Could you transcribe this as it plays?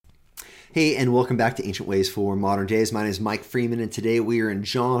Hey, and welcome back to Ancient Ways for Modern Days. My name is Mike Freeman, and today we are in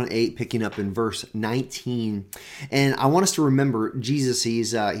John 8, picking up in verse 19. And I want us to remember Jesus,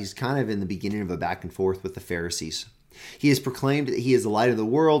 he's kind of in the beginning of a back and forth with the Pharisees. He has proclaimed that he is the light of the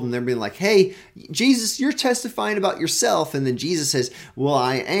world, and they're being like, hey, Jesus, you're testifying about yourself. And then Jesus says, well,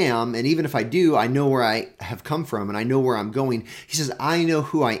 I am, and even if I do, I know where I have come from, and I know where I'm going. He says, I know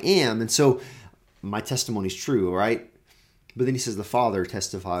who I am, and so my testimony is true, right? But then he says, the Father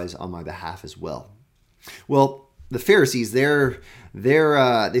testifies on my behalf as well. Well, the Pharisees, they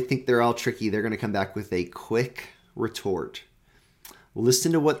think they're all tricky. They're going to come back with a quick retort.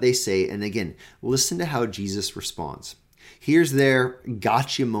 Listen to what they say, and again, listen to how Jesus responds. Here's their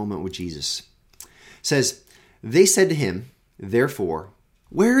gotcha moment with Jesus. It says, they said to him, therefore,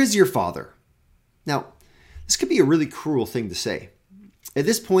 where is your Father? Now, this could be a really cruel thing to say. At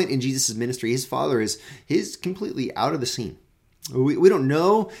this point in Jesus' ministry, his father is completely out of the scene. We don't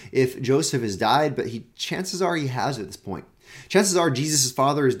know if Joseph has died, but chances are he has at this point. Chances are Jesus'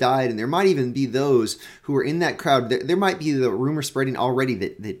 father has died, and there might even be those who are in that crowd. There might be the rumor spreading already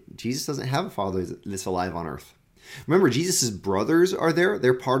that Jesus doesn't have a father that's alive on earth. Remember, Jesus' brothers are there.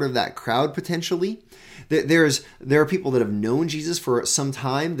 They're part of that crowd potentially. There are people that have known Jesus for some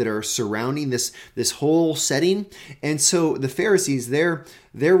time that are surrounding this whole setting. And so the Pharisees, their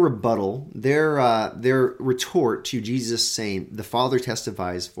rebuttal, their retort to Jesus saying, the Father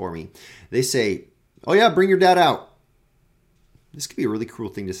testifies for me, they say, oh yeah, bring your dad out. This could be a really cruel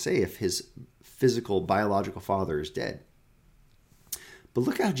thing to say if his physical, biological father is dead. But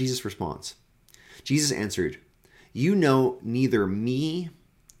look how Jesus responds. Jesus answered, you know neither me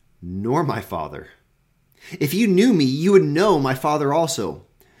nor my Father. If you knew me, you would know my Father also.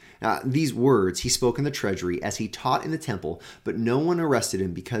 These words he spoke in the treasury as he taught in the temple, but no one arrested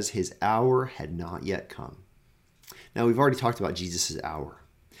him because his hour had not yet come. Now, we've already talked about Jesus' hour.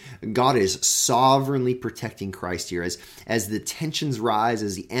 God is sovereignly protecting Christ here as the tensions rise,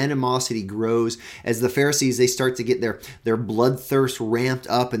 as the animosity grows, as the Pharisees, they start to get their bloodthirst ramped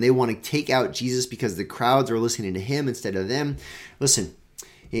up and they want to take out Jesus because the crowds are listening to him instead of them. Listen,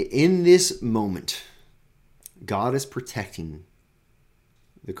 in this moment, God is protecting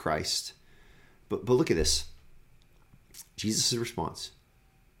the Christ. But look at this. Jesus' response.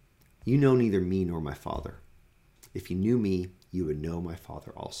 You know neither me nor my Father. If you knew me, you would know my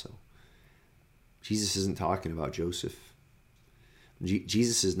Father also. Jesus isn't talking about Joseph.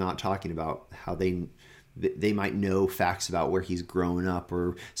 Jesus is not talking about how they might know facts about where he's grown up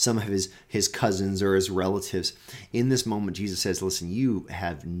or some of his cousins or his relatives. In this moment, Jesus says, listen, you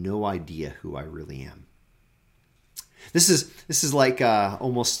have no idea who I really am. This is like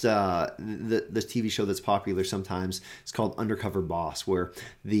almost the TV show that's popular sometimes. It's called Undercover Boss, where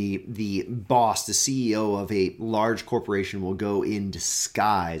the boss, the CEO of a large corporation, will go in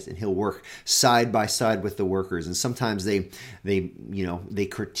disguise and he'll work side by side with the workers. And sometimes they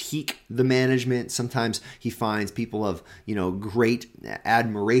critique the management. Sometimes he finds people of great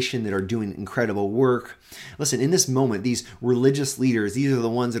admiration that are doing incredible work. Listen, in this moment, these religious leaders, these are the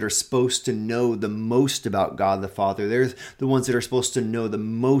ones that are supposed to know the most about God the Father. They're the ones that are supposed to know the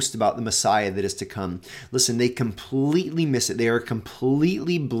most about the Messiah that is to come. Listen, they completely miss it. They are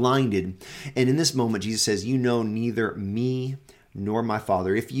completely blinded. And in this moment, Jesus says, you know neither me nor my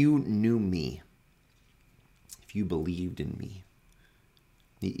Father. If you knew me, if you believed in me,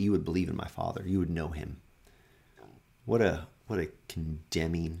 you would believe in my Father. You would know him. What a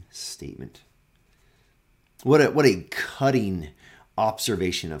condemning statement. What a cutting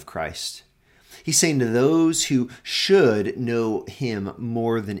observation of Christ. He's saying to those who should know him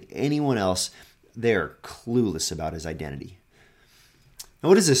more than anyone else, they're clueless about his identity. Now,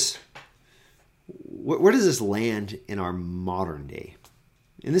 what is this? Where does this land in our modern day?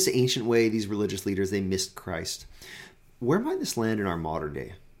 In this ancient way, these religious leaders, they missed Christ. Where might this land in our modern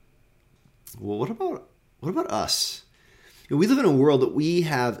day? Well, what about us? We live in a world that we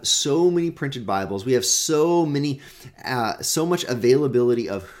have so many printed Bibles. We have so much availability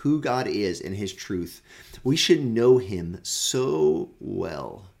of who God is and his truth. We should know him so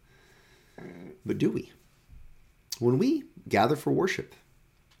well. But do we? When we gather for worship,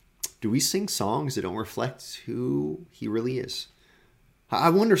 do we sing songs that don't reflect who he really is? I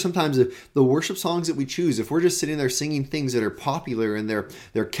wonder sometimes if the worship songs that we choose, if we're just sitting there singing things that are popular and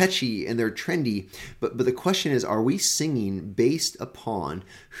they're catchy and they're trendy, but the question is, are we singing based upon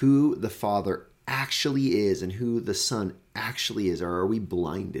who the Father actually is and who the Son actually is, or are we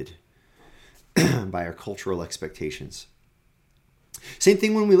blinded by our cultural expectations? Same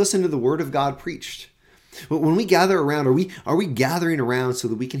thing when we listen to the Word of God preached. But when we gather around, are we gathering around so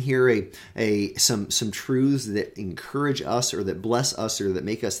that we can hear some truths that encourage us or that bless us or that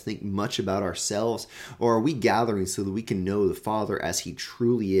make us think much about ourselves? Or are we gathering so that we can know the Father as he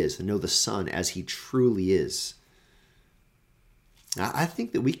truly is and know the Son as he truly is? I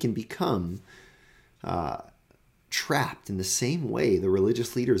think that we can become trapped in the same way the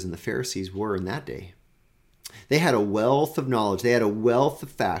religious leaders and the Pharisees were in that day. They had a wealth of knowledge. They had a wealth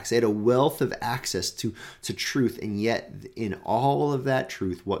of facts. They had a wealth of access to truth. And yet, in all of that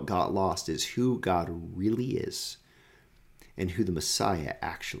truth, what got lost is who God really is and who the Messiah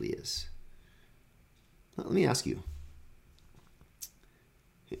actually is. Now, let me ask you,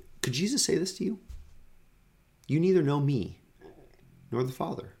 could Jesus say this to you? You neither know me nor the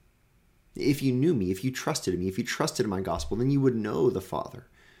Father. If you knew me, if you trusted me, if you trusted in my gospel, then you would know the Father.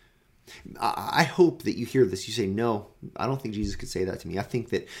 I hope that you hear this. You say, no, I don't think Jesus could say that to me. I think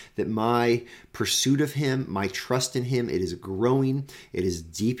that my pursuit of him, my trust in him, it is growing, it is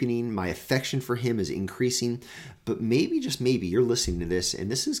deepening. My affection for him is increasing. But maybe, just maybe, you're listening to this and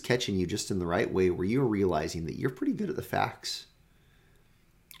this is catching you just in the right way where you're realizing that you're pretty good at the facts.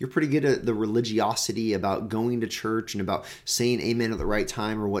 You're pretty good at the religiosity about going to church and about saying amen at the right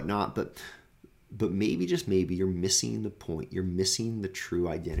time or whatnot. But maybe, just maybe, you're missing the point. You're missing the true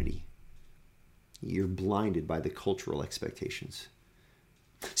identity. You're blinded by the cultural expectations.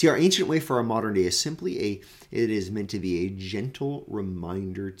 See, our ancient way for our modern day is simply it is meant to be a gentle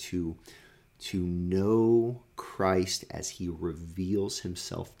reminder to know Christ as he reveals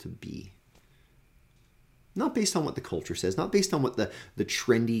himself to be. Not based on what the culture says, not based on what the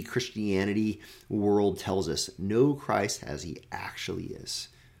trendy Christianity world tells us. Know Christ as he actually is.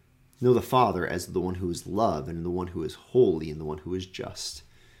 Know the Father as the one who is love and the one who is holy and the one who is just.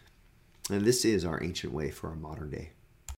 And this is our ancient way for our modern day.